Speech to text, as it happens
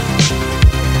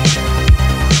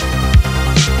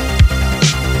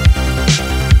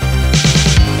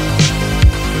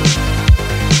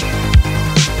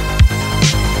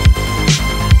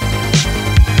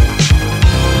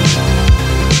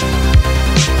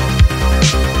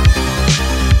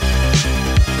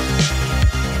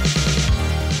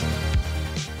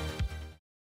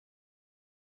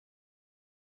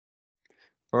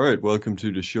All right, welcome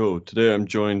to the show. Today I'm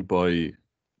joined by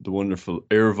the wonderful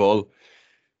Aarvoll,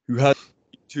 who has a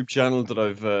YouTube channel that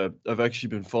I've actually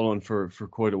been following for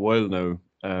quite a while now.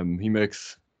 He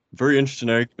makes very interesting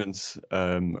arguments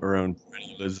around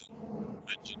perennialism,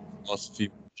 religion, philosophy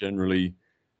generally,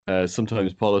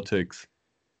 sometimes politics.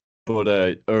 But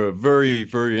a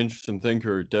very interesting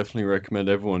thinker. Definitely recommend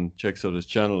everyone checks out his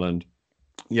channel. And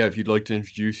yeah, if you'd like to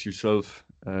introduce yourself,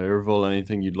 Aarvoll,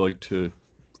 anything you'd like to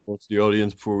promote to the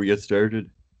audience before we get started.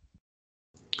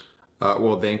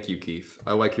 Well, thank you, Keith.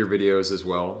 I like your videos as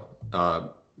well.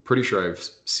 Pretty sure I've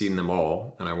seen them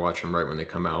all, and I watch them right when they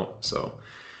come out. So,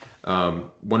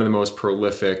 one of the most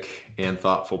prolific and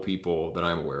thoughtful people that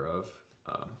I'm aware of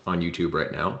on YouTube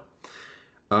right now.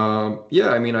 Yeah,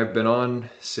 I mean, I've been on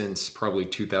since probably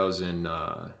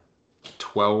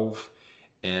 2012,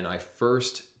 and I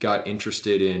first got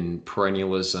interested in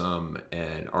perennialism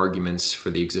and arguments for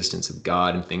the existence of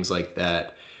God and things like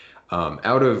that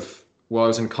out of well, I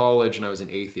was in college and I was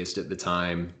an atheist at the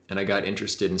time, and I got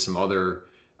interested in some other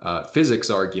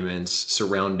physics arguments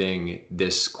surrounding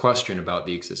this question about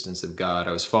the existence of God.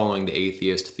 I was following the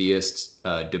atheist theist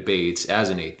debates as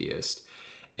an atheist,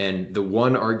 and the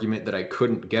one argument that I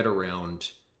couldn't get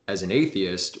around as an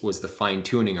atheist was the fine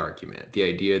tuning argument, the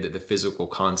idea that the physical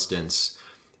constants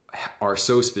are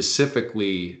so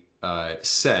specifically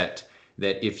set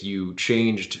that if you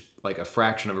changed like a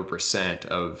fraction of a percent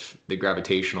of the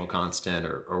gravitational constant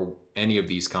or any of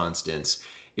these constants,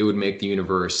 it would make the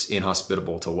universe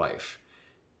inhospitable to life.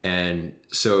 And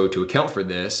so, to account for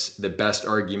this, the best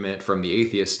argument from the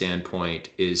atheist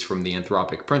standpoint is from the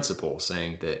anthropic principle,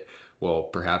 saying that, well,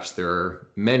 perhaps there are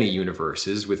many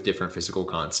universes with different physical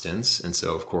constants. And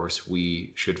so, of course,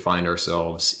 we should find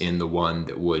ourselves in the one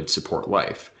that would support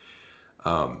life.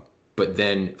 But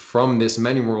then from this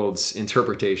many worlds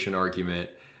interpretation argument,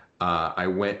 I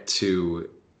went to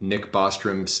Nick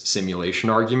Bostrom's simulation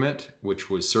argument,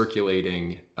 which was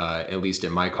circulating, at least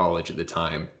in my college at the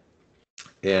time.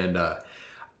 And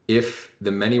if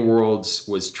the many worlds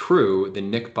was true,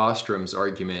 then Nick Bostrom's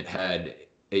argument had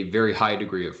a very high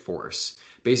degree of force.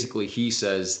 Basically, he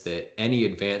says that any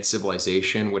advanced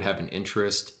civilization would have an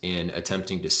interest in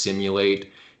attempting to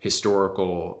simulate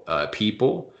historical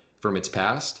people from its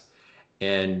past.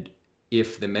 And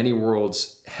if the many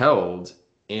worlds held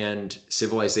and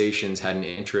civilizations had an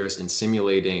interest in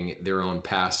simulating their own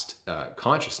past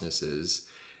consciousnesses,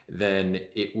 then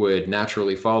it would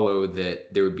naturally follow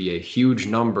that there would be a huge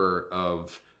number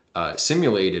of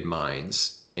simulated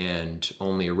minds and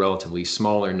only a relatively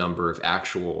smaller number of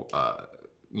actual,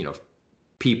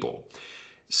 people.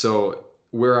 So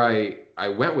where I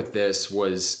went with this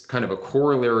was kind of a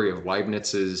corollary of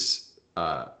Leibniz's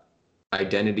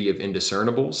identity of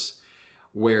indiscernibles,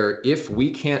 where if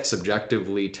we can't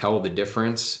subjectively tell the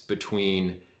difference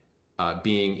between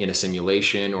being in a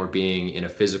simulation or being in a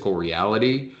physical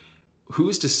reality,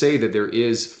 who's to say that there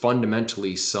is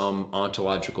fundamentally some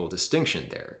ontological distinction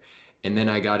there? And then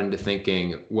I got into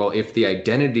thinking, well, if the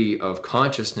identity of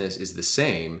consciousness is the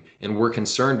same and we're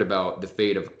concerned about the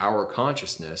fate of our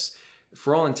consciousness,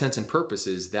 for all intents and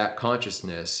purposes, that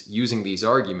consciousness, using these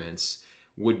arguments,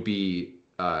 would be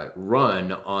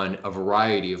run on a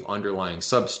variety of underlying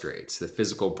substrates, the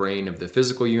physical brain of the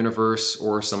physical universe,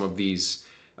 or some of these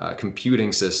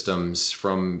computing systems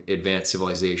from advanced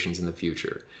civilizations in the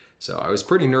future. So I was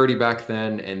pretty nerdy back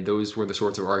then, and those were the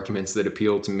sorts of arguments that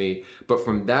appealed to me. But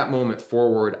from that moment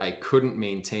forward, I couldn't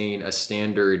maintain a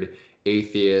standard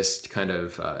atheist kind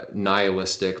of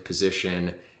nihilistic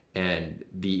position, and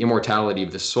the immortality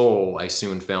of the soul I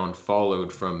soon found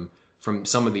followed from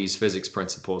some of these physics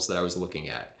principles that I was looking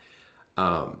at.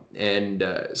 So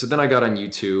then I got on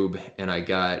YouTube and I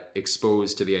got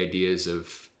exposed to the ideas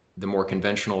of the more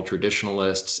conventional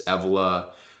traditionalists,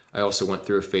 Evola. I also went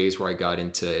through a phase where I got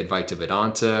into Advaita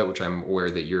Vedanta, which I'm aware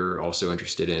that you're also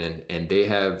interested in, and they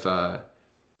have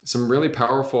some really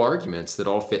powerful arguments that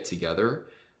all fit together.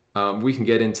 We can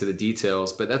get into the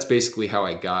details, but that's basically how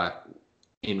I got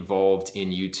involved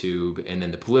in YouTube, and then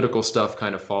the political stuff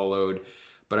kind of followed.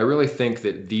 But I really think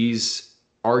that these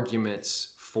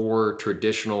arguments for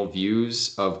traditional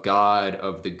views of God,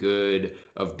 of the good,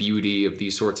 of beauty, of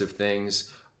these sorts of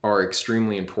things are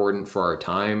extremely important for our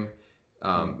time.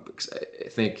 Because I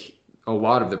think a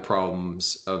lot of the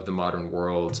problems of the modern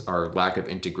world are lack of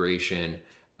integration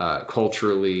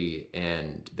culturally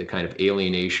and the kind of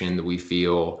alienation that we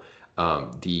feel,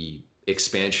 the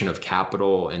expansion of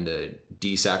capital and the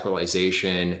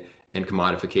desacralization and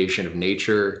commodification of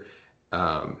nature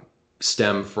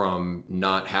stem from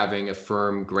not having a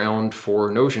firm ground for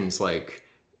notions like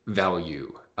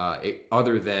value,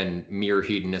 other than mere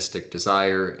hedonistic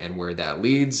desire, and where that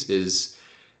leads is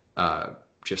uh,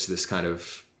 just this kind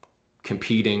of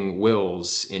competing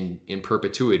wills in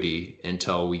perpetuity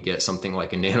until we get something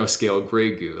like a nanoscale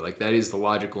gray goo. Like that is the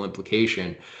logical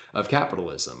implication of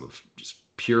capitalism, of just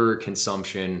pure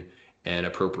consumption and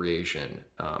appropriation.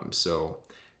 So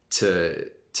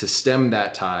to stem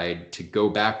that tide, to go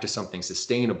back to something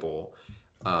sustainable,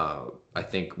 I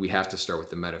think we have to start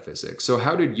with the metaphysics. So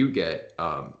how did you get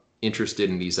interested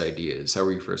in these ideas? How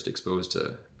were you first exposed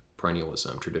to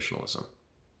perennialism, traditionalism?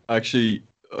 Actually,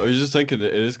 I was just thinking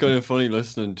that it is kind of funny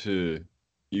listening to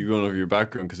you going over your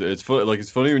background because it's fun. Like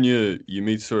it's funny when you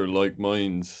meet sort of like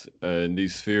minds in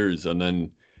these spheres, and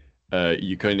then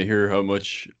you kind of hear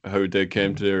how they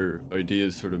came to their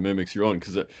ideas sort of mimics your own.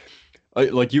 Because I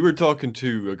like you were talking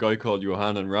to a guy called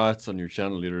Johann Rats on your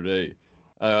channel the other day.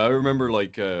 I remember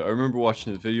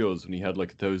watching his videos when he had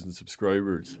like 1,000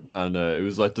 subscribers, and it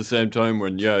was like the same time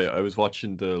when I was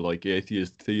watching the like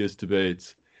atheist theist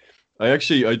debates. I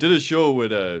did a show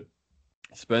with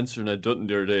Spencer and Ed Dutton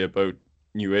the other day about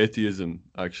new atheism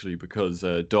actually because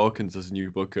Dawkins has a new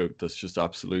book out that's just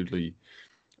absolutely.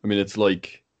 I mean, it's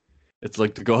like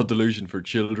the God delusion for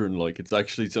children. Like it's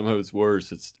actually somehow it's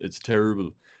worse. It's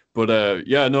terrible. But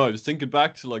yeah, no, I was thinking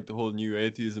back to like the whole new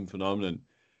atheism phenomenon,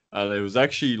 and it was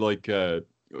actually like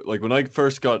when I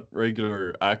first got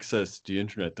regular access to the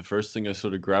internet, the first thing I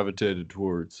sort of gravitated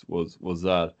towards was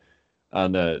that,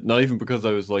 and not even because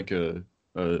I was like a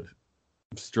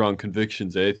strong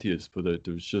convictions atheist, but it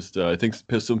was just I think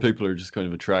some people are just kind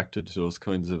of attracted to those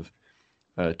kinds of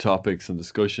topics and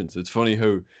discussions. It's funny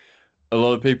how a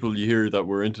lot of people you hear that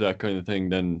were into that kind of thing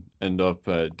then end up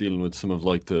dealing with some of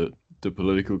like the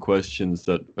political questions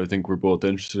that I think we're both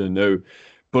interested in now.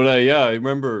 But yeah, I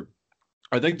remember.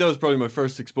 I think that was probably my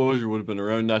first exposure. Would have been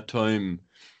around that time.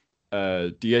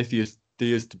 The atheist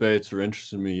theist debates were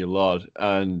interesting me a lot,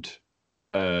 and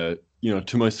to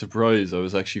my surprise, I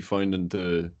was actually finding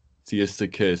the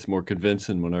theistic case more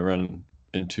convincing when I ran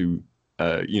into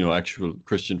actual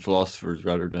Christian philosophers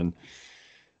rather than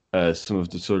some of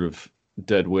the sort of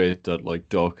dead weight that like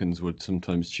Dawkins would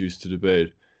sometimes choose to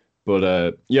debate.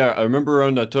 But yeah, I remember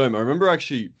around that time. I remember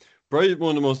actually probably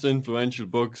one of the most influential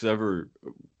books ever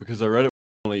because I read it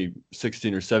when I was only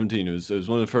 16 or 17. It was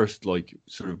one of the first like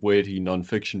sort of weighty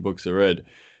nonfiction books I read.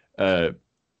 Uh,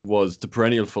 was The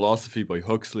Perennial Philosophy by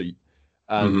Huxley,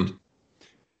 and Mm-hmm.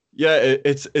 yeah,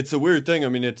 it's a weird thing. I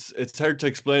mean, it's hard to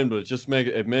explain, but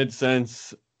it made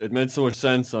sense. It made so much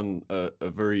sense on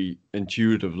a very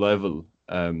intuitive level.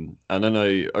 And then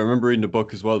I remember reading the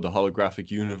book as well, The Holographic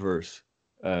Universe,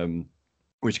 um,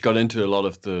 which got into a lot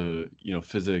of the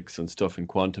physics and stuff in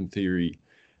quantum theory,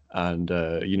 and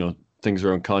things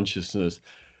around consciousness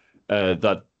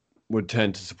that would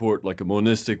tend to support like a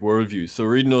monistic worldview. So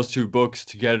reading those two books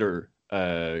together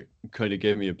kind of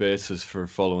gave me a basis for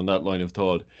following that line of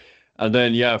thought. And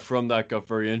then yeah, from that got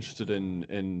very interested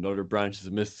in other branches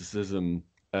of mysticism.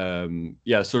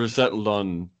 Yeah, sort of settled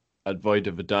on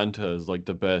Advaita Vedanta as like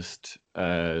the best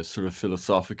sort of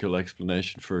philosophical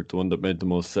explanation for it, the one that made the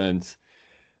most sense.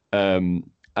 And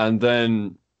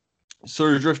then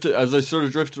sort of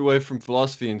drifted away from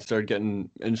philosophy and started getting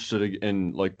interested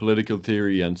in like political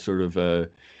theory and sort of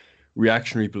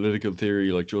reactionary political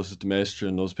theory like Joseph de Maistre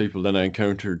and those people. Then I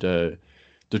encountered the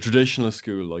traditionalist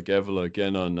school like Evola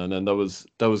Genon, and then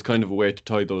that was kind of a way to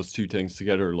tie those two things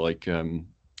together, like an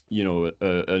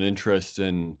interest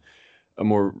in a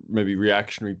more maybe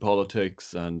reactionary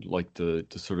politics and like the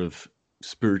sort of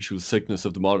spiritual sickness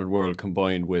of the modern world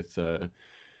combined with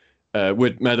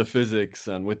metaphysics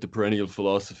and with the perennial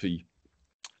philosophy.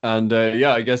 And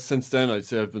yeah, I guess since then I'd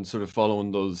say I've been sort of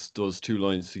following those two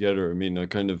lines together. I mean, I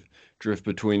kind of drift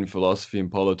between philosophy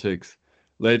and politics.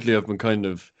 Lately, I've been kind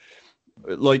of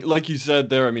like you said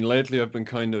there. I mean, lately I've been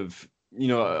kind of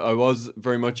I was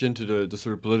very much into the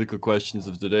sort of political questions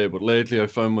of the day, but lately I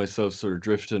found myself sort of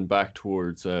drifting back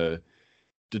towards the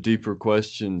deeper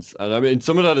questions. And I mean,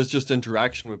 some of that is just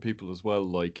interaction with people as well.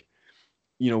 Like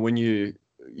when you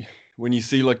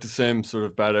see like the same sort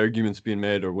of bad arguments being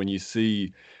made, or when you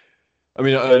see I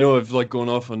mean, I know I've like gone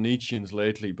off on Nietzscheans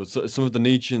lately, but some of the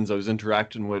Nietzscheans I was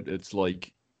interacting with, it's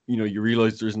like, you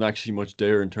realize there isn't actually much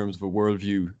there in terms of a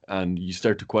worldview, and you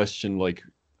start to question, like,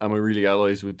 am I really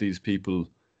allies with these people?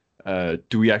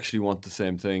 Do we actually want the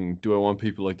same thing? Do I want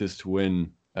people like this to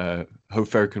win? How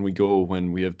far can we go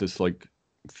when we have this like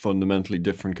fundamentally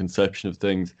different conception of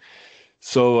things?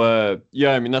 So,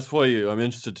 yeah, I mean, that's why I'm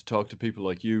interested to talk to people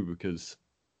like you because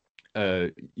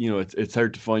it's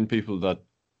hard to find people that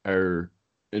are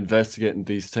investigating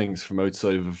these things from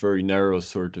outside of a very narrow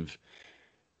sort of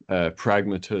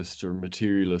pragmatist or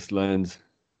materialist lens.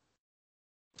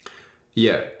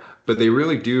 Yeah, but they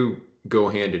really do go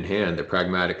hand in hand, the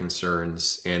pragmatic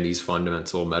concerns and these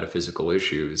fundamental metaphysical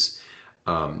issues.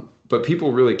 But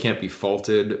people really can't be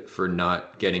faulted for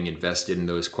not getting invested in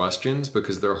those questions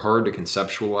because they're hard to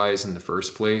conceptualize in the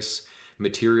first place.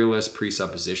 Materialist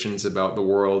presuppositions about the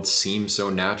world seem so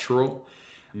natural.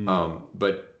 Mm.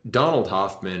 But Donald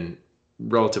Hoffman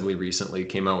relatively recently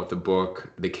came out with a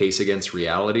book, The Case Against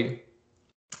Reality.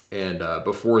 And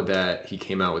before that, he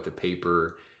came out with a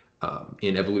paper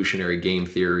in evolutionary game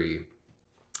theory,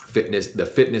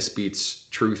 the fitness beats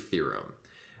truth theorem,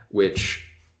 which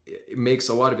it makes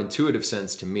a lot of intuitive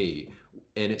sense to me.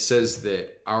 And it says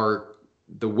that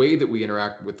the way that we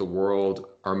interact with the world,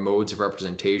 our modes of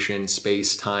representation,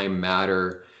 space, time,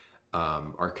 matter,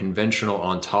 our conventional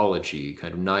ontology,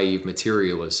 kind of naive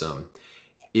materialism,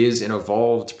 is an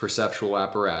evolved perceptual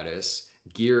apparatus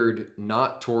geared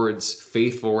not towards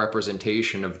faithful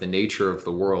representation of the nature of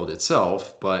the world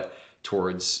itself, but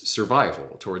towards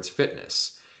survival, towards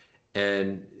fitness.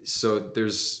 And so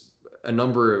there's a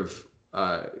number of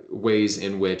ways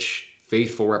in which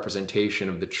faithful representation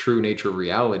of the true nature of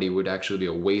reality would actually be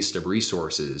a waste of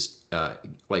resources,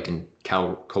 like in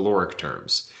caloric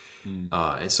terms. Mm.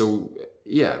 And so,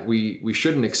 yeah, we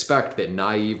shouldn't expect that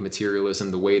naive materialism,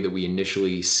 the way that we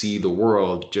initially see the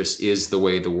world, just is the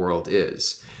way the world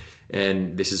is.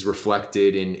 And this is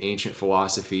reflected in ancient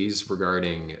philosophies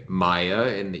regarding Maya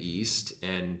in the East,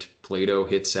 and Plato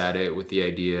hits at it with the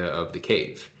idea of the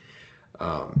cave.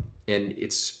 And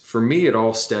it's, for me, it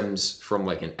all stems from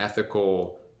like an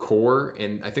ethical core.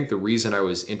 And I think the reason I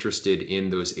was interested in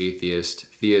those atheist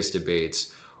theist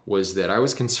debates was that I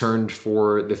was concerned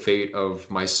for the fate of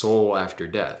my soul after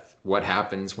death. What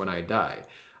happens when I die?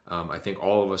 I think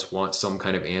all of us want some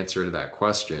kind of answer to that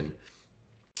question.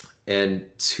 And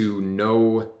to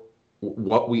know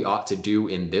what we ought to do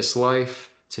in this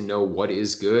life, to know what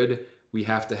is good, we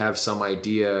have to have some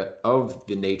idea of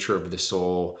the nature of the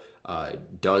soul.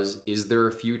 Is there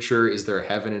a future? Is there a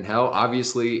heaven and hell?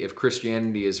 Obviously, if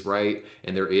Christianity is right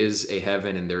and there is a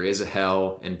heaven and there is a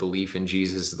hell and belief in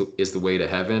Jesus is the way to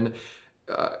heaven,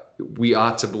 we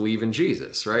ought to believe in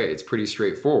Jesus, right? It's pretty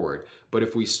straightforward. But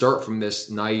if we start from this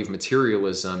naive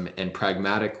materialism and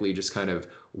pragmatically just kind of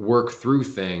work through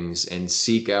things and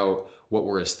seek out what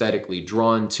we're aesthetically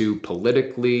drawn to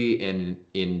politically and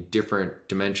in different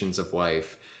dimensions of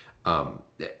life,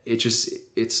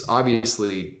 it's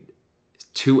obviously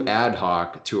too ad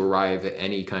hoc to arrive at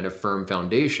any kind of firm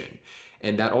foundation.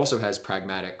 And that also has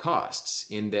pragmatic costs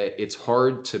in that it's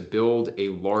hard to build a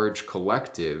large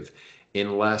collective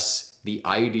unless the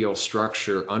ideal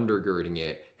structure undergirding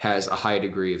it has a high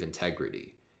degree of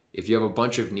integrity. If you have a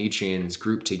bunch of Nietzscheans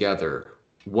grouped together,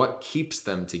 what keeps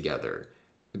them together?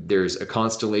 There's a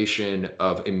constellation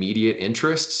of immediate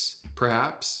interests,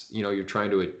 perhaps. You're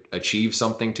trying to achieve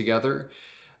something together,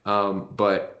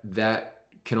 but that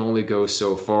can only go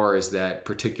so far as that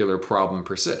particular problem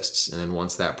persists. And then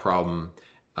once that problem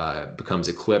becomes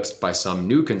eclipsed by some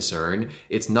new concern,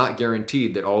 it's not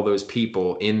guaranteed that all those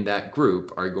people in that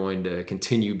group are going to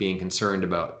continue being concerned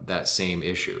about that same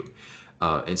issue.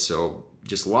 And so,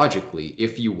 just logically,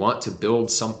 if you want to build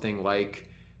something like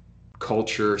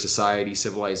culture, society,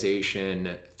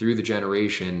 civilization through the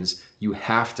generations, you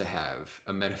have to have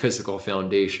a metaphysical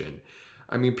foundation.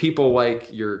 I mean, people like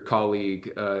your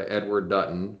colleague Edward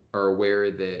Dutton are aware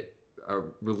that a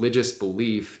religious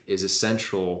belief is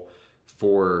essential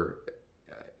for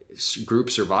group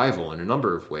survival in a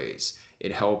number of ways.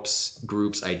 It helps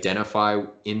groups identify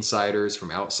insiders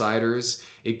from outsiders.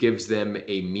 It gives them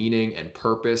a meaning and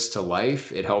purpose to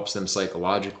life. It helps them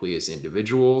psychologically as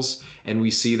individuals. And we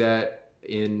see that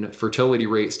in fertility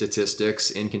rate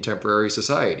statistics in contemporary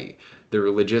society. The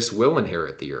religious will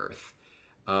inherit the earth.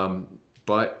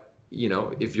 But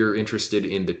if you're interested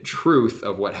in the truth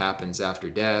of what happens after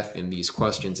death and these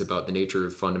questions about the nature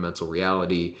of fundamental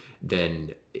reality,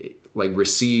 then like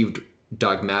received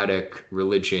dogmatic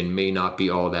religion may not be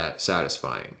all that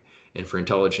satisfying. And for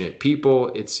intelligent people,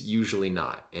 it's usually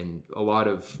not. And a lot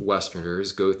of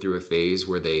Westerners go through a phase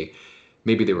where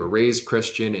maybe they were raised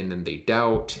Christian and then they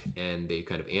doubt and they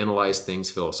kind of analyze things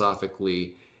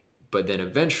philosophically, but then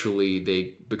eventually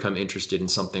they become interested in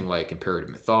something like comparative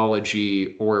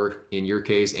mythology, or in your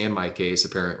case and my case,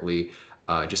 apparently,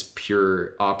 just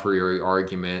pure a priori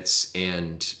arguments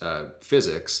and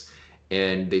physics.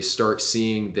 And they start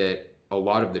seeing that a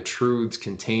lot of the truths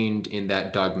contained in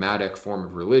that dogmatic form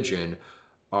of religion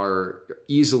are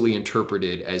easily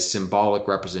interpreted as symbolic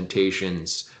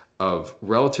representations of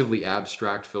relatively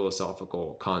abstract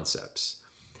philosophical concepts.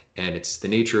 And it's the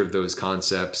nature of those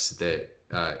concepts that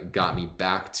got me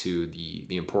back to the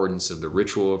importance of the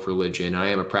ritual of religion. I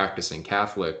am a practicing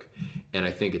Catholic, and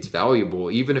I think it's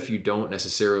valuable, even if you don't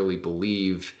necessarily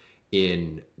believe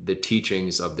in the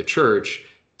teachings of the church,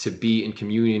 to be in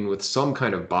communion with some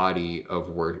kind of body of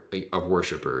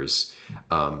worshipers,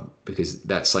 because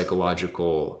that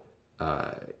psychological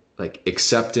like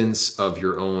acceptance of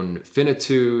your own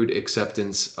finitude,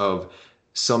 acceptance of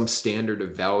some standard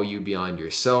of value beyond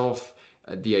yourself,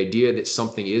 the idea that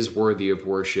something is worthy of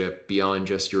worship beyond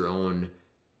just your own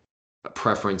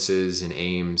preferences and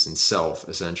aims and self,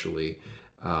 essentially.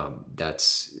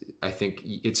 That's, I think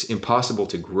it's impossible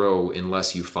to grow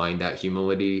unless you find that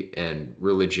humility. And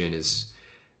religion is,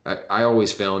 I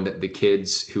always found that the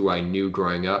kids who I knew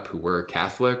growing up who were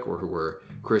Catholic or who were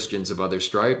Christians of other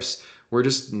stripes were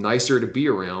just nicer to be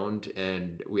around,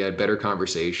 and we had better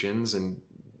conversations, and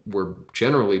were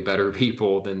generally better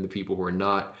people than the people who are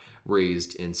not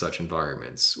raised in such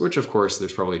environments, which of course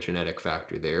there's probably a genetic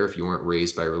factor there. If you weren't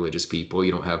raised by religious people,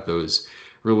 you don't have those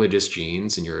religious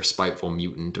genes and you're a spiteful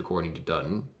mutant according to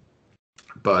Dutton.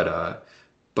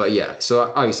 But yeah,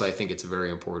 so obviously I think it's a very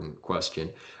important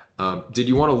question. Did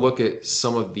you want to look at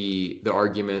some of the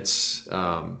arguments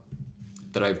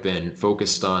that I've been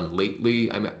focused on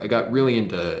lately? I got really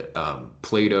into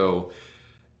Plato.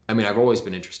 I mean, I've always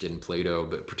been interested in Plato,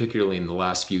 but particularly in the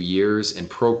last few years, and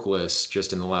Proclus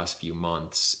just in the last few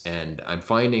months. And I'm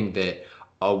finding that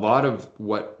a lot of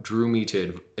what drew me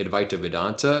to Advaita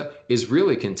Vedanta is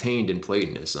really contained in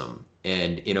Platonism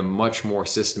and in a much more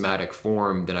systematic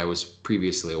form than I was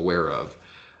previously aware of.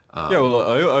 Yeah, Um, well,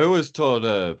 I always thought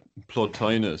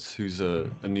Plotinus, who's a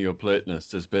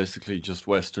Neoplatonist, is basically just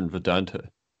Western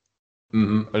Vedanta.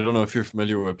 mhm. I don't know if you're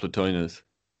familiar with Plotinus.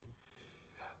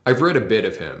 I've read a bit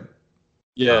of him.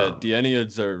 Yeah, Um, the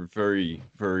Enneads are very,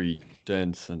 very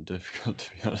dense and difficult,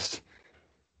 to be honest.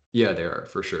 Yeah, they are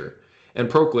for sure. And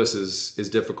Proclus is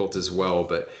difficult as well,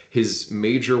 but his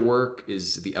major work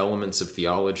is the Elements of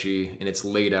Theology, and it's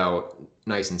laid out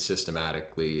nice and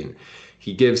systematically. And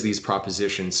he gives these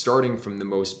propositions starting from the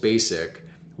most basic,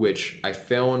 which I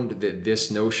found that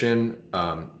this notion,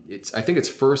 it's I think it's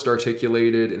first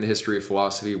articulated in the history of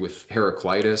philosophy with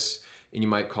Heraclitus, and you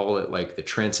might call it like the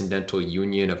transcendental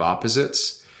union of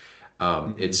opposites.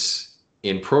 Hmm. It's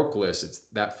in Proclus, it's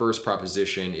that first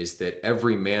proposition is that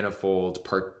every manifold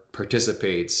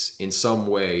participates in some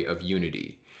way of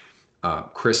unity.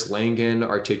 Chris Langan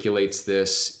articulates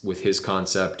this with his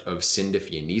concept of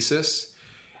syndiphonesis.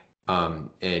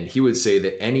 And he would say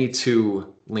that any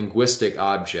two linguistic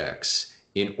objects,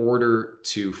 in order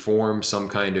to form some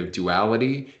kind of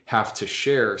duality, have to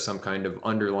share some kind of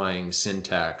underlying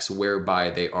syntax whereby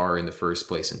they are in the first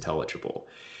place intelligible.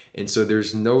 And so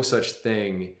there's no such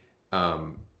thing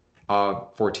a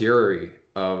fortiori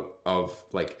of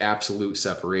like absolute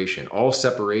separation. All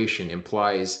separation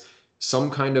implies some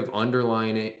kind of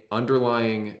underlying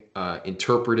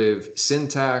interpretive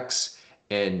syntax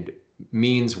and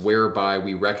means whereby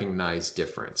we recognize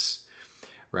difference,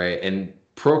 right? And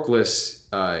Proclus,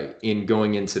 in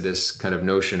going into this kind of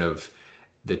notion of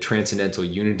the transcendental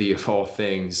unity of all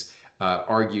things,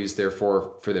 argues,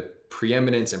 therefore, for the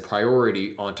preeminence and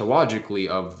priority ontologically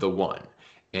of the one.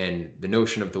 And the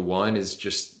notion of the one is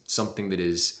just something that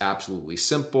is absolutely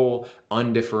simple,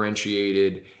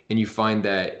 undifferentiated, and you find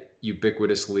that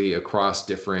ubiquitously across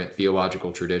different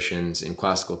theological traditions in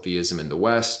classical theism in the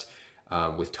West,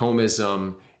 with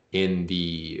Thomism, in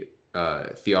the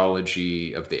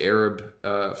theology of the Arab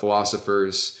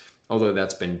philosophers, although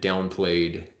that's been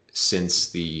downplayed since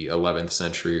the 11th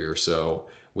century or so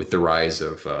with the rise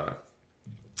of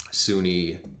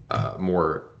Sunni,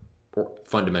 more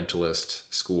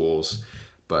fundamentalist schools.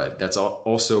 But that's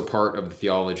also part of the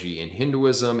theology in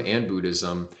Hinduism and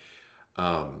Buddhism.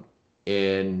 Um,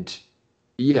 and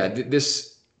yeah,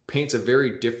 this paints a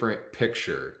very different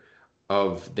picture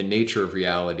of the nature of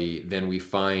reality than we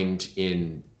find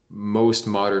in most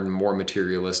modern, more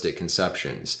materialistic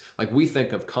conceptions. Like we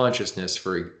think of consciousness,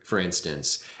 for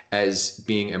instance, as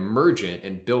being emergent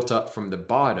and built up from the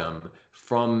bottom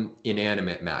from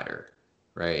inanimate matter,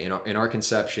 right? In our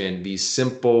conception, these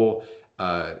simple,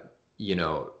 uh,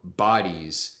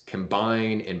 bodies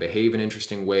combine and behave in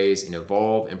interesting ways and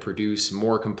evolve and produce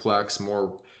more complex,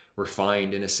 more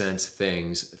refined, in a sense,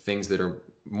 things that are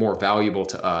more valuable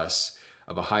to us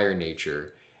of a higher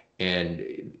nature. And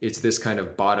it's this kind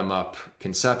of bottom up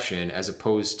conception as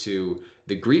opposed to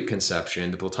the Greek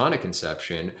conception, the Platonic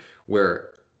conception,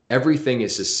 where everything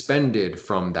is suspended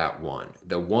from that one.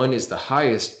 The one is the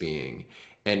highest being,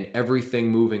 and everything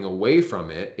moving away from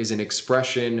it is an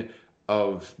expression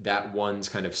of that one's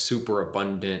kind of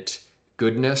superabundant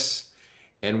goodness.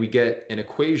 And we get an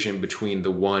equation between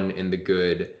the one and the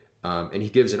good. And he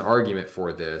gives an argument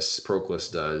for this, Proclus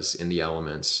does, in the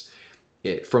Elements,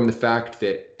 from the fact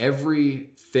that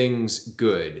everything's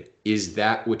good is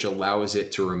that which allows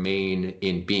it to remain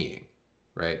in being,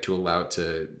 right? To allow it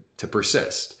to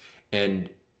persist. And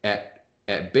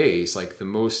at base, like the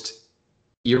most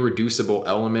irreducible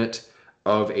element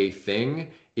of a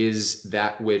thing is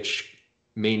that which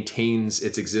maintains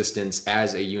its existence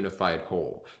as a unified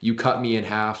whole. You cut me in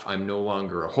half, I'm no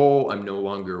longer a whole, I'm no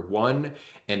longer one,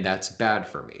 and that's bad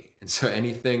for me. And so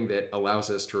anything that allows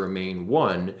us to remain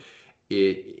one,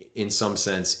 it, in some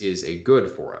sense, is a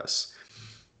good for us.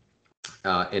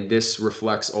 And this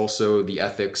reflects also the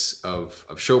ethics of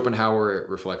Schopenhauer. It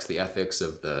reflects the ethics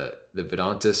of the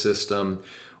Vedanta system,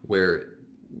 where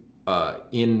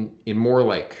in more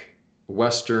like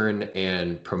Western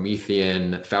and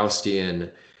Promethean,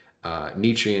 Faustian,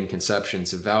 Nietzschean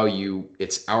conceptions of value,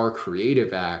 it's our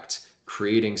creative act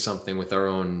creating something with our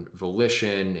own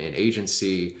volition and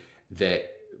agency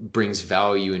that brings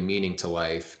value and meaning to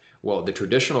life. Well, the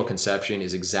traditional conception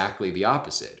is exactly the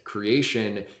opposite.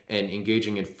 Creation and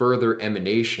engaging in further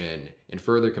emanation and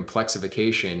further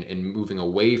complexification and moving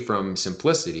away from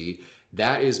simplicity,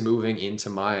 that is moving into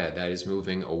Maya. That is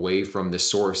moving away from the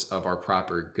source of our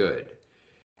proper good.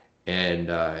 And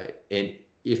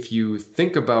if you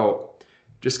think about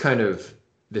just kind of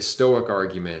the Stoic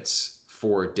arguments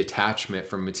for detachment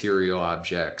from material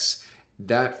objects,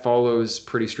 that follows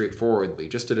pretty straightforwardly,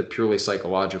 just at a purely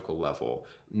psychological level.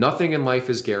 Nothing in life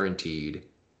is guaranteed.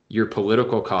 Your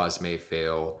political cause may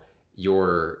fail.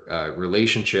 Your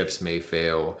relationships may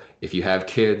fail. If you have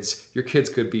kids, your kids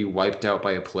could be wiped out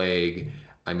by a plague.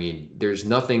 I mean, there's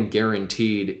nothing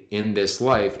guaranteed in this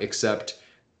life except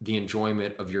the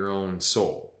enjoyment of your own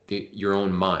soul, your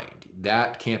own mind.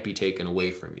 That can't be taken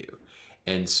away from you.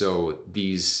 And so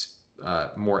these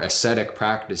more ascetic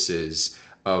practices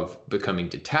of becoming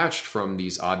detached from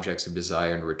these objects of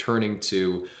desire and returning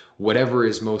to whatever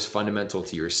is most fundamental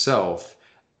to yourself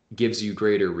gives you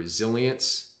greater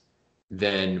resilience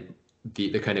than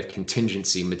the kind of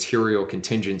contingency, material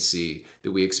contingency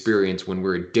that we experience when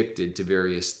we're addicted to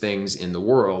various things in the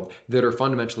world that are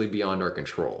fundamentally beyond our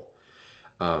control.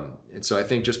 And so I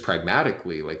think just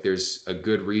pragmatically, like there's a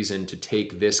good reason to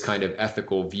take this kind of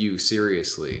ethical view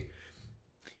seriously.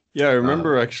 Yeah, I Um,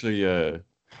 remember actually.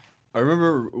 I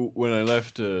remember when I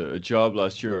left a job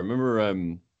last year. I remember, I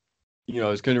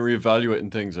was kind of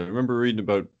reevaluating things. I remember reading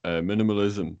about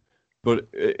minimalism, but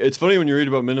it's funny when you read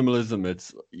about minimalism.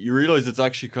 It's you realize it's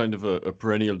actually kind of a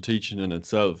perennial teaching in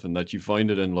itself, and that you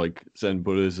find it in like Zen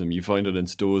Buddhism, you find it in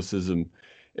Stoicism.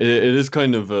 It is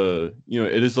kind of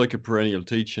it is like a perennial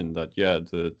teaching that yeah,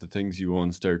 the things you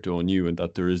own start to own you, and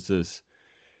that there is this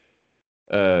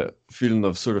feeling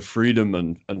of sort of freedom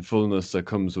and fullness that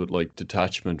comes with like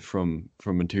detachment from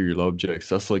material objects.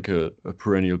 That's like a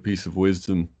perennial piece of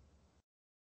wisdom.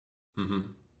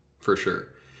 mhm, for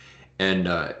sure. And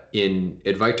in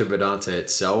Advaita Vedanta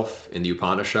itself, in the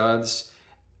Upanishads,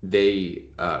 they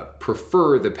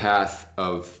prefer the path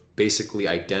of basically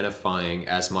identifying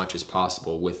as much as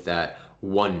possible with that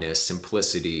oneness,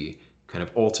 simplicity, kind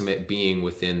of ultimate being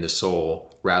within the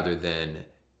soul, rather than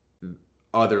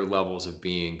other levels of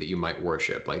being that you might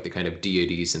worship, like the kind of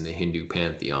deities in the Hindu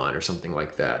pantheon or something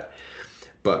like that.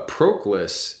 But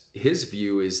Proclus, his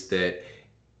view is that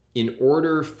in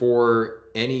order for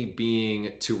any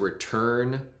being to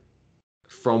return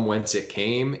from whence it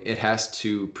came, it has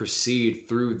to proceed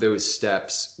through those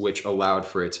steps which allowed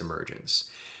for its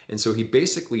emergence. And so he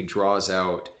basically draws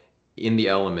out in the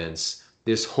Elements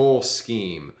this whole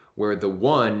scheme where the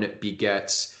one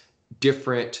begets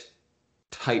different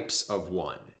types of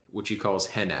one, which he calls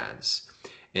henads.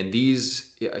 And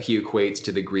these he equates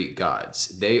to the Greek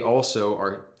gods. They also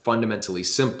are fundamentally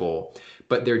simple,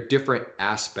 but they're different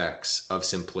aspects of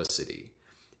simplicity.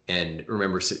 And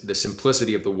remember, the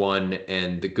simplicity of the one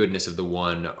and the goodness of the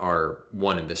one are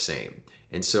one and the same.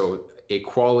 And so, a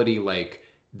quality like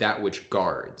that which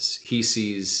guards, he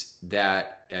sees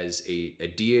that as a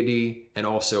deity and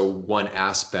also one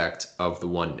aspect of the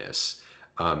oneness.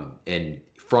 And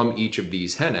from each of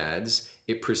these henads,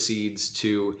 it proceeds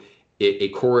to a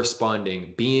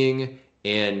corresponding being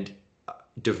and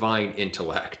divine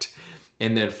intellect.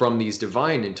 And then from these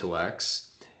divine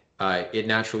intellects, it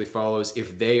naturally follows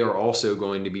if they are also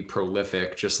going to be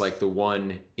prolific, just like the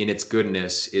one in its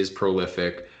goodness is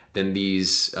prolific, then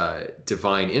these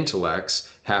divine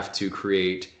intellects have to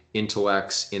create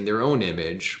intellects in their own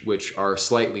image, which are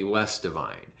slightly less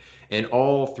divine. And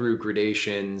all through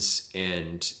gradations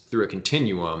and through a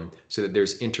continuum, so that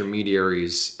there's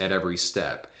intermediaries at every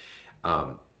step.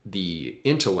 The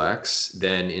intellects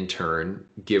then in turn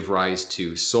give rise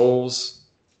to souls,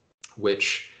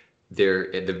 which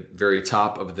they're at the very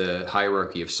top of the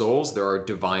hierarchy of souls. There are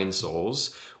divine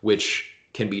souls, which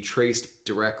can be traced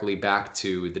directly back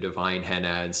to the divine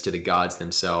henads, to the gods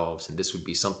themselves. And this would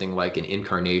be something like an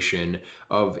incarnation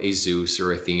of a Zeus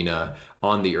or Athena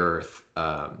on the earth.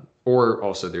 Or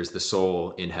also there's the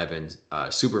soul in heaven,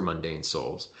 super mundane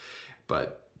souls.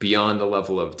 But beyond the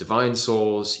level of divine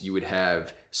souls, you would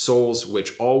have souls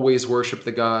which always worship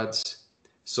the gods,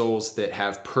 souls that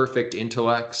have perfect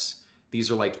intellects.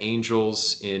 These are like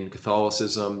angels in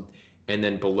Catholicism. And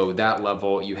then below that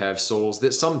level, you have souls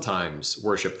that sometimes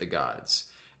worship the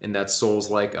gods, and that's souls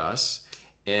like us.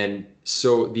 And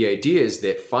so the idea is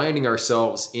that finding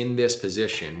ourselves in this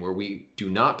position where we do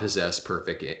not possess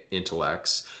perfect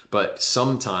intellects, but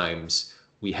sometimes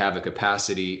we have a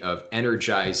capacity of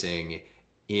energizing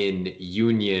in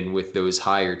union with those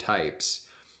higher types.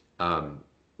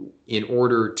 In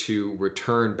order to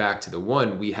return back to the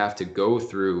one, we have to go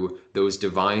through those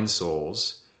divine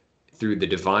souls, through the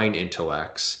divine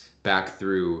intellects, back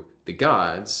through the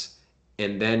gods,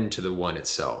 and then to the one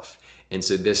itself. And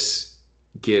so this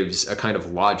gives a kind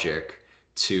of logic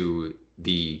to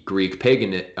the Greek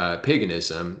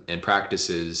paganism and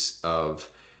practices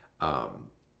of, um,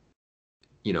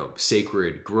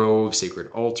 sacred groves,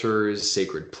 sacred altars,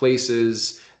 sacred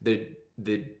places.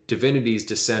 The divinities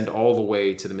descend all the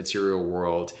way to the material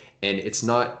world, and it's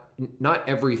not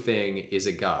everything is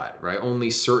a god, right? Only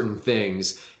certain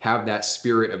things have that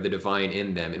spirit of the divine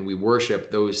in them, and we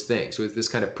worship those things. So it's this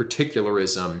kind of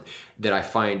particularism that I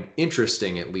find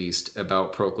interesting, at least,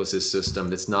 about Proclus's system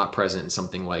that's not present in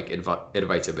something like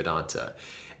Advaita Vedanta.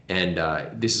 And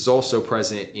this is also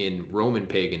present in Roman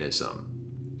paganism.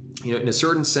 In a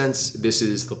certain sense, this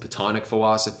is the Platonic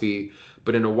philosophy,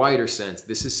 but in a wider sense,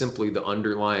 this is simply the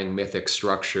underlying mythic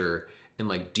structure and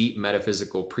like deep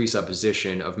metaphysical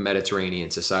presupposition of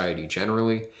Mediterranean society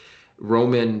generally.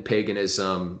 Roman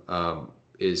paganism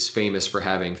is famous for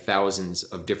having thousands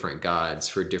of different gods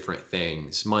for different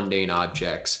things, mundane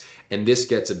objects, and this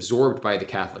gets absorbed by the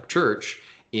Catholic Church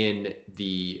in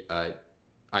the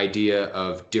idea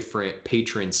of different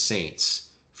patron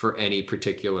saints for any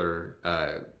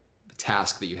particular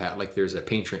task that you have. Like there's a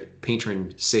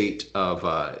patron saint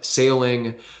of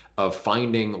sailing, of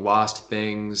finding lost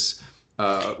things,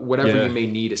 whatever you Yeah, may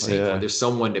need a saint for. yeah. There's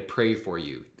someone to pray for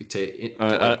you, to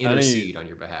like Any intercede on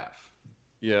your behalf.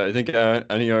 Yeah, I think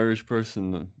any Irish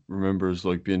person remembers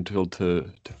like being told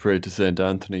to pray to Saint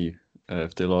Anthony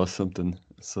if they lost something.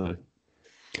 So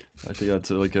I think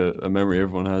that's like a memory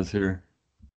everyone has here.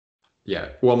 Yeah.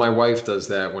 Well, my wife does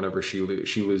that whenever she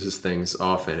loses things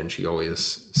often, and she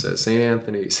always says Saint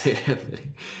Anthony, Saint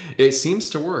Anthony. It seems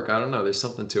to work. I don't know. There's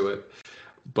something to it.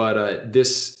 But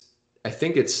I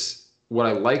think it's what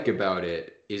I like about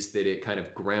it is that it kind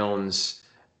of grounds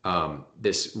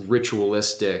this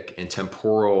ritualistic and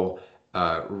temporal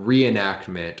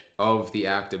reenactment of the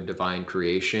act of divine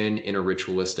creation in a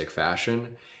ritualistic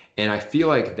fashion. And I feel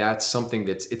like that's something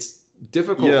it's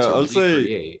difficult Yeah, to I'll say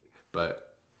recreate, but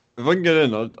if I can get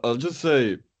in, I'll just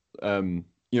say, I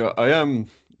am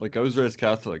like I was raised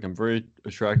Catholic. I'm very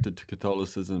attracted to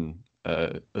Catholicism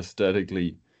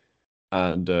aesthetically,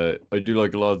 and I do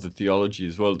like a lot of the theology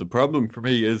as well. The problem for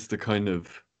me is the kind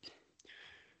of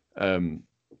um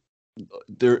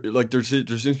there seems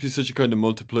to be such a kind of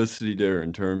multiplicity there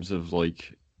in terms of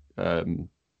like um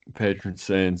patron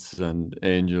saints and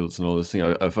angels and all this thing.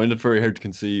 I find it very hard to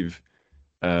conceive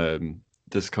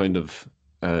this kind of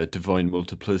divine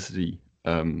multiplicity.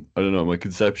 I don't know, my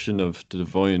conception of the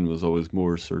divine was always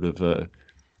more sort of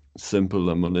simple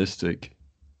and monistic.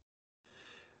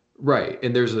 right.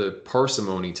 And there's a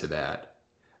parsimony to that.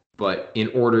 But in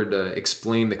order to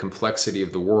explain the complexity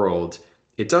of the world,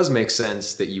 it does make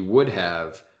sense that you would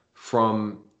have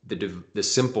from the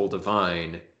simple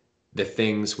divine the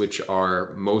things which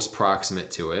are most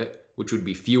proximate to it, which would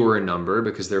be fewer in number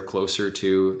because they're closer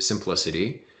to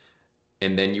simplicity.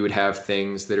 And then you would have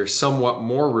things that are somewhat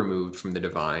more removed from the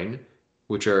divine,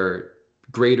 which are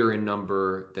greater in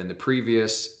number than the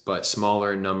previous, but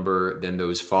smaller in number than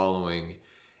those following.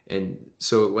 And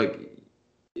so, like,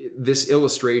 this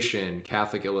illustration,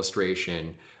 Catholic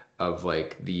illustration of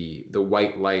like the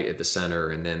white light at the center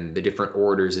and then the different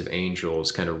orders of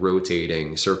angels kind of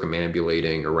rotating,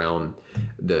 circumambulating around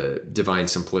the divine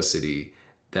simplicity,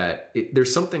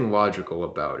 there's something logical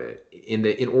about it.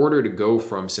 In order to go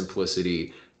from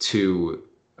simplicity to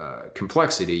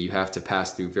complexity, you have to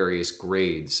pass through various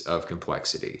grades of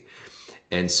complexity.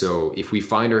 And so if we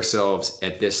find ourselves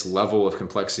at this level of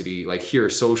complexity, like here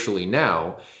socially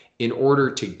now, in order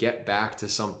to get back to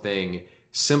something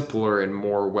simpler and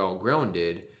more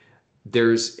well-grounded,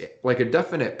 there's like a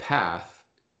definite path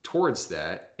towards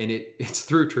that, and it's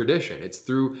through tradition. It's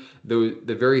through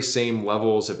the very same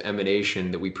levels of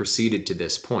emanation that we proceeded to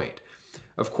this point.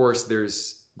 Of course,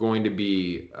 there's going to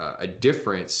be a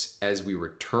difference as we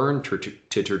return to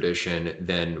tradition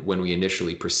than when we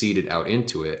initially proceeded out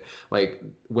into it. Like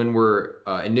when we're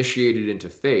initiated into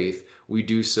faith, we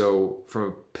do so from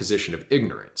a position of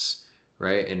ignorance,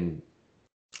 right? And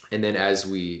then as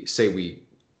we say we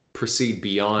proceed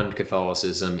beyond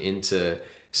Catholicism into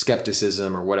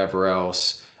skepticism or whatever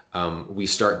else, we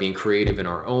start being creative in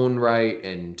our own right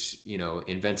and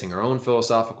inventing our own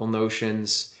philosophical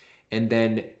notions. And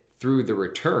then through the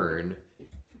return,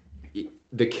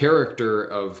 the character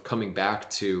of coming back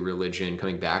to religion,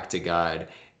 coming back to God,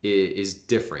 is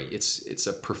different. It's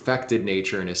a perfected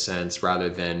nature in a sense, rather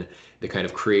than the kind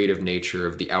of creative nature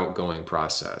of the outgoing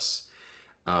process.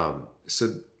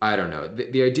 So I don't know.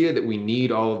 The idea that we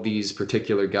need all of these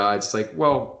particular gods, like,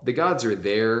 well, the gods are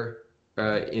there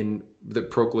in the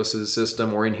Procluses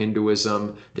system or in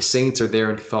Hinduism. The saints are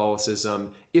there in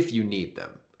Catholicism if you need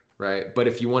them, right? But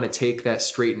if you want to take that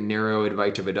straight and narrow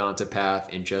Advaita Vedanta path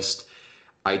and just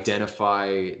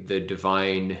identify the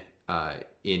divine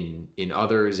in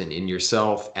others and in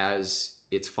yourself as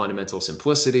its fundamental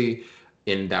simplicity,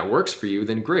 and that works for you,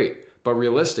 then great. But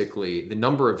realistically, the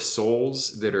number of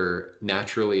souls that are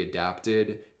naturally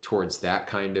adapted towards that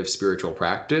kind of spiritual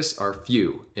practice are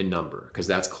few in number, because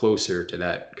that's closer to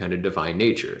that kind of divine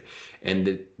nature.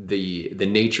 And the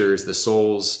natures, the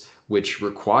souls which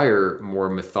require more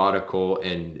methodical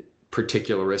and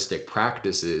particularistic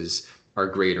practices are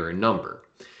greater in number.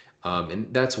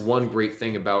 And that's one great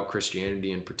thing about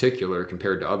Christianity in particular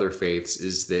compared to other faiths,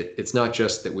 is that it's not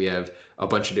just that we have a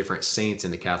bunch of different saints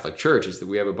in the Catholic Church, is that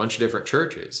we have a bunch of different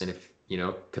churches. And if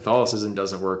Catholicism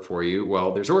doesn't work for you,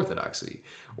 well, there's Orthodoxy.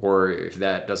 Or if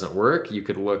that doesn't work, you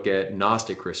could look at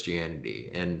Gnostic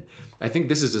Christianity. And I think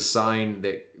this is a sign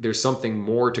that there's something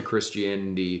more to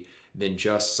Christianity than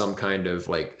just some kind of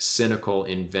like cynical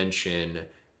invention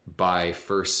by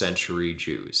first century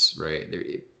Jews, right?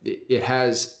 It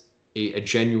has a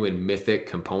genuine mythic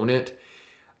component.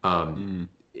 Um,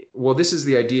 Mm. well, this is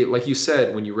the idea, like you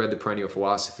said, when you read the Perennial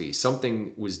Philosophy,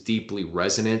 something was deeply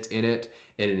resonant in it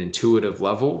at an intuitive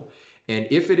level. And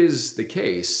if it is the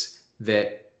case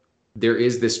that there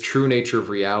is this true nature of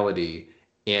reality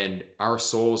and our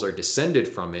souls are descended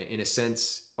from it, in a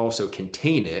sense, also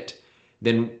contain it,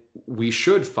 then we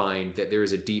should find that there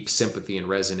is a deep sympathy and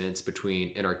resonance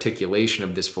between an articulation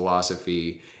of this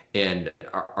philosophy and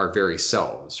our very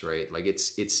selves, right? Like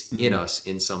it's in Mm. us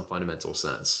in some fundamental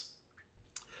sense.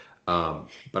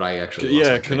 But I actually lost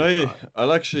Yeah, my can train of I?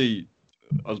 thought.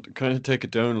 I'll kind of take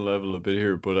it down a level a bit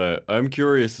here, but I'm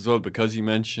curious as well because you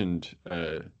mentioned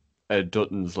Ed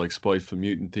Dutton's like spiteful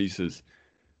mutant thesis.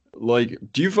 Like,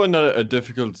 do you find that a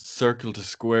difficult circle to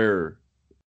square?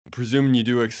 Presuming you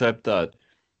do accept that,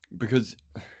 because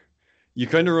you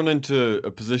kind of run into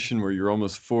a position where you're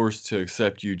almost forced to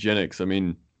accept eugenics. I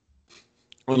mean,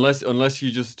 unless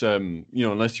you just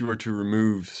unless you were to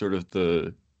remove sort of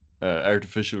the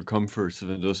artificial comforts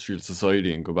of industrial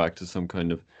society and go back to some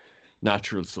kind of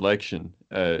natural selection,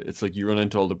 it's like you run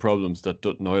into all the problems that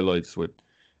Dutton highlights with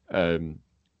um,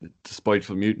 the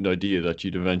spiteful mutant idea that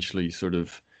you'd eventually sort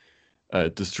of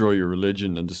destroy your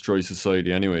religion and destroy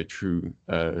society anyway through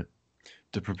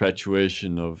the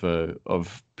perpetuation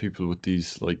of people with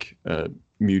these like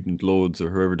mutant loads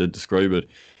or however they describe it.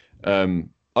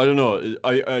 I don't know.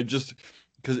 I just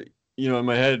because in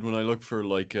my head when I look for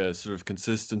like a sort of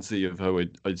consistency of how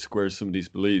I'd square some of these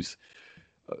beliefs,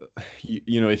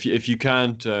 if you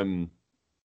can't, I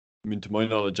mean, to my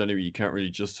knowledge anyway, you can't really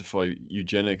justify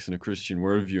eugenics in a Christian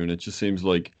worldview, and it just seems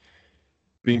like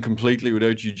being completely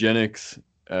without eugenics,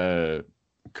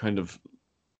 kind of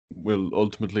will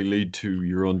ultimately lead to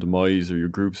your own demise or your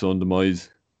group's own demise.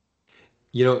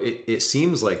 It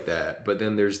seems like that, but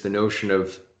then there's the notion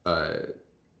of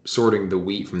sorting the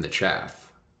wheat from the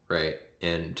chaff, right?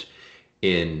 And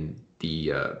in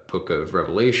the book of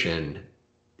Revelation,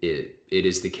 it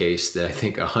is the case that I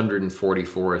think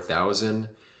 144,000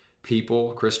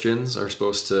 people, Christians, are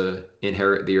supposed to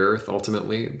inherit the earth.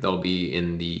 Ultimately, they'll be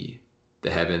in the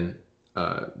heaven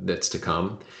that's to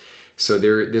come. So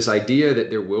this idea that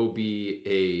there will be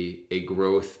a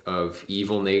growth of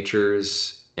evil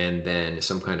natures and then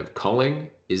some kind of culling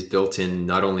is built in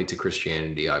not only to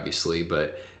Christianity, obviously,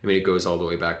 but I mean it goes all the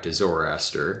way back to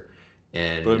Zoroaster But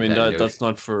I and mean that that's notion.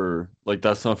 not for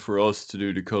that's not for us to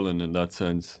do the culling in that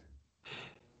sense.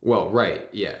 Well, right,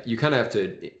 yeah, you kind of have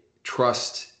to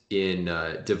trust in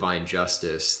divine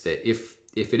justice that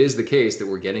if it is the case that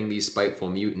we're getting these spiteful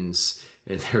mutants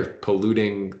and they're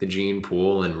polluting the gene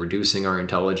pool and reducing our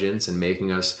intelligence and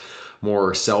making us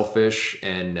more selfish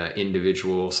and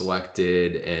individual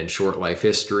selected and short life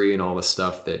history and all the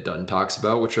stuff that Dutton talks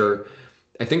about, which are,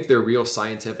 I think they're real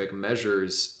scientific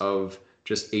measures of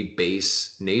just a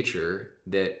base nature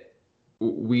that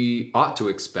we ought to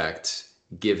expect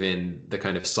given the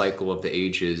kind of cycle of the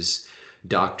ages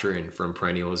doctrine from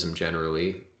perennialism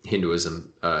generally,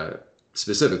 Hinduism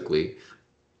specifically.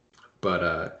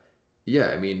 But yeah,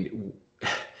 I mean,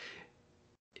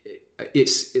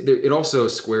 it also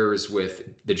squares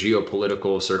with the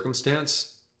geopolitical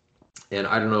circumstance. And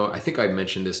I don't know, I think I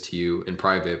mentioned this to you in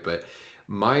private, but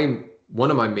my one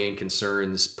of my main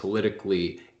concerns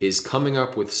politically is coming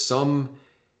up with some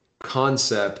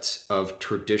concept of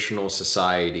traditional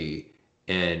society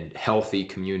and healthy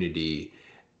community,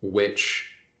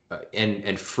 which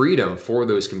and freedom for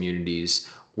those communities,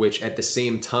 which at the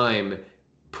same time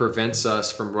prevents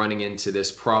us from running into this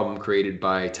problem created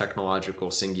by technological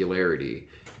singularity,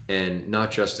 and not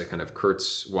just a kind of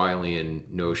Kurzweilian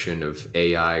notion of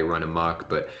AI run amok,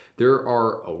 but there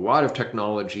are a lot of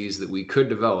technologies that we could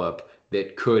develop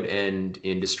that could end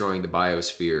in destroying the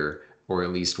biosphere or at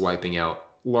least wiping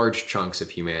out large chunks of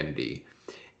humanity.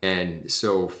 And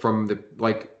so from the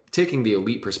like taking the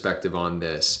elite perspective on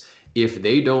this, if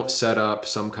they don't set up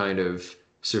some kind of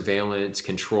surveillance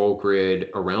control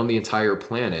grid around the entire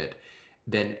planet,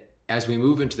 then as we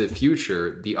move into the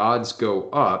future, the odds go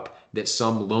up that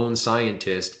some lone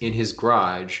scientist in his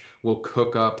garage will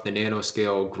cook up the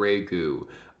nanoscale gray goo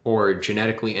or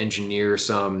genetically engineer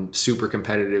some super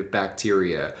competitive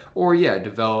bacteria or yeah,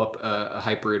 develop a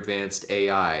hyper advanced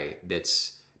AI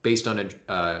that's based on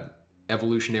a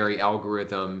evolutionary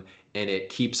algorithm, and it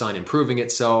keeps on improving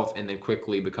itself and then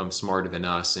quickly becomes smarter than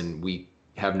us, and we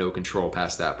have no control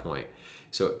past that point.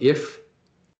 So if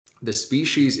the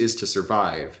species is to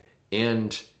survive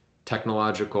and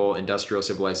technological industrial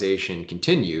civilization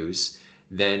continues,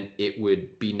 then it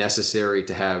would be necessary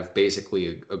to have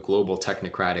basically a global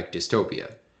technocratic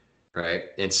dystopia, right?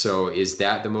 And so is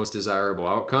that the most desirable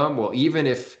outcome? Well, even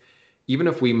if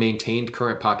we maintained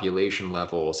current population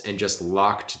levels and just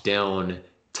locked down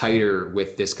tighter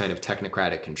with this kind of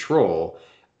technocratic control,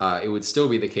 it would still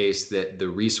be the case that the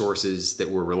resources that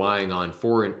we're relying on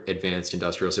for advanced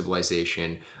industrial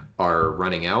civilization are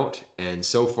running out. And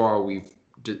so far, we've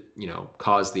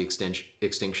caused the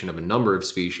extinction of a number of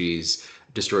species,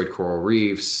 destroyed coral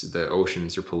reefs, the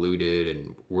oceans are polluted,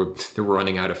 and they're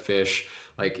running out of fish.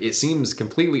 Like it seems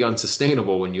completely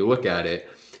unsustainable when you look at it.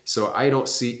 So I don't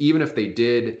see, even if they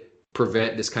did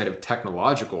prevent this kind of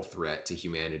technological threat to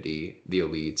humanity, the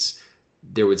elites,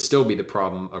 there would still be the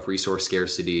problem of resource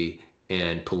scarcity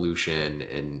and pollution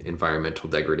and environmental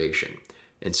degradation.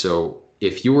 And so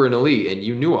if you were an elite and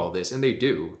you knew all this, and they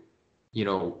do, you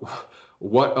know,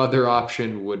 what other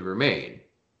option would remain?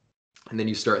 And then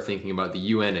you start thinking about the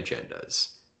UN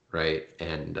agendas, right?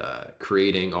 And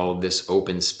creating all of this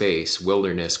open space,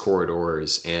 wilderness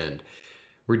corridors, and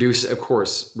reducing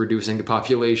the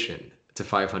population to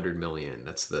 500 million.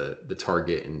 That's the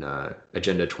target in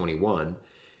Agenda 21.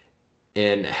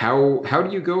 And how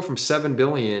do you go from 7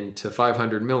 billion to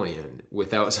 500 million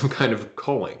without some kind of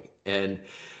culling? And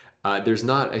there's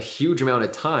not a huge amount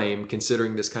of time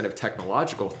considering this kind of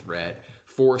technological threat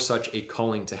for such a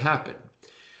culling to happen.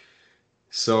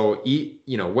 So,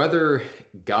 whether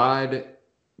God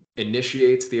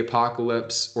initiates the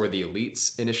apocalypse or the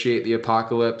elites initiate the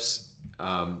apocalypse,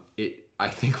 I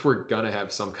think we're gonna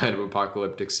have some kind of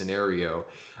apocalyptic scenario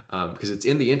because it's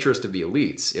in the interest of the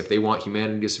elites. If they want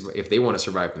humanity to, if they want to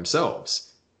survive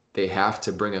themselves, they have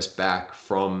to bring us back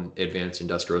from advanced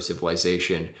industrial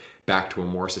civilization back to a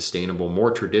more sustainable,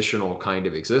 more traditional kind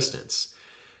of existence.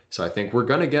 So I think we're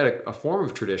going to get a form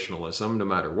of traditionalism no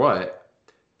matter what.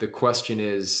 The question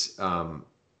is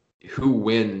who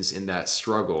wins in that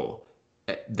struggle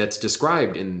that's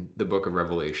described in the book of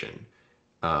Revelation.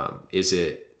 Is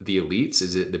it the elites?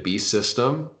 Is it the beast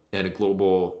system and a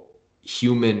global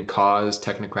human caused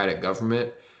technocratic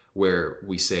government where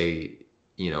we say,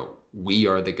 we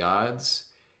are the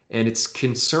gods? And it's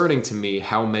concerning to me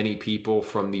how many people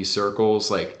from these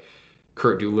circles, like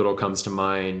Kurt Doolittle comes to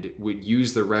mind, would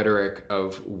use the rhetoric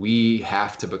of we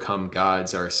have to become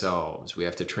gods ourselves. We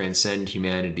have to transcend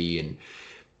humanity.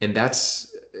 And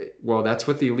that's what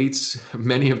the elites,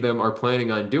 many of them are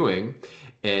planning on doing.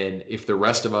 And if the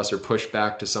rest of us are pushed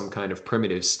back to some kind of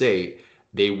primitive state,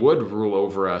 they would rule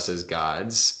over us as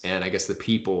gods. And I guess the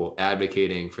people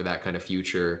advocating for that kind of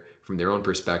future from their own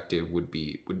perspective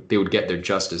they would get their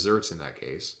just desserts in that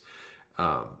case.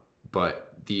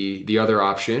 But the other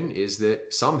option is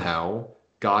that somehow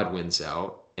God wins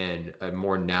out and a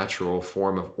more natural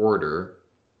form of order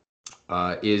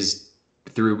is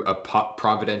through a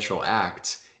providential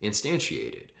act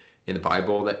instantiated. In the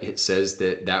Bible, that it says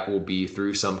that that will be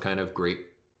through some kind of great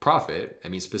prophet. I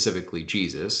mean, specifically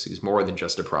Jesus, who's more than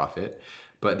just a prophet.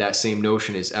 But that same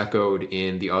notion is echoed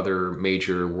in the other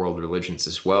major world religions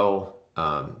as well.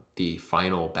 The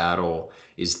final battle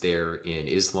is there in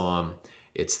Islam.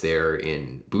 It's there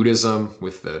in Buddhism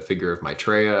with the figure of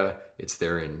Maitreya. It's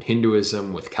there in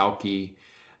Hinduism with Kalki.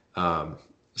 Um,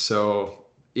 so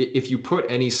if you put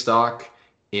any stock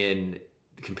in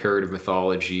comparative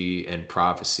mythology and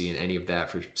prophecy and any of that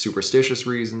for superstitious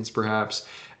reasons, perhaps,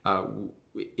 uh,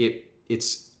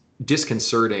 it's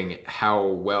disconcerting how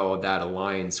well that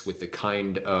aligns with the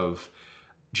kind of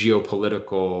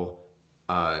geopolitical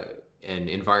uh, and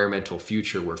environmental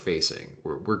future we're facing.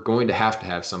 We're going to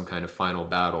have some kind of final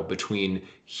battle between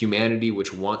humanity,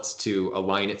 which wants to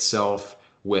align itself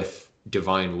with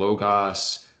divine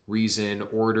logos, reason,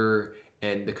 order,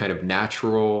 and the kind of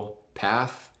natural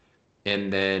path,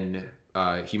 and then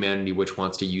humanity, which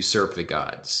wants to usurp the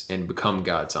gods and become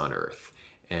gods on earth.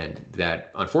 And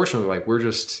that, unfortunately, like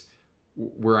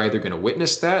we're either going to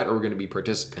witness that or we're going to be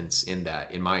participants in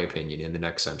that, in my opinion, in the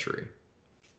next century.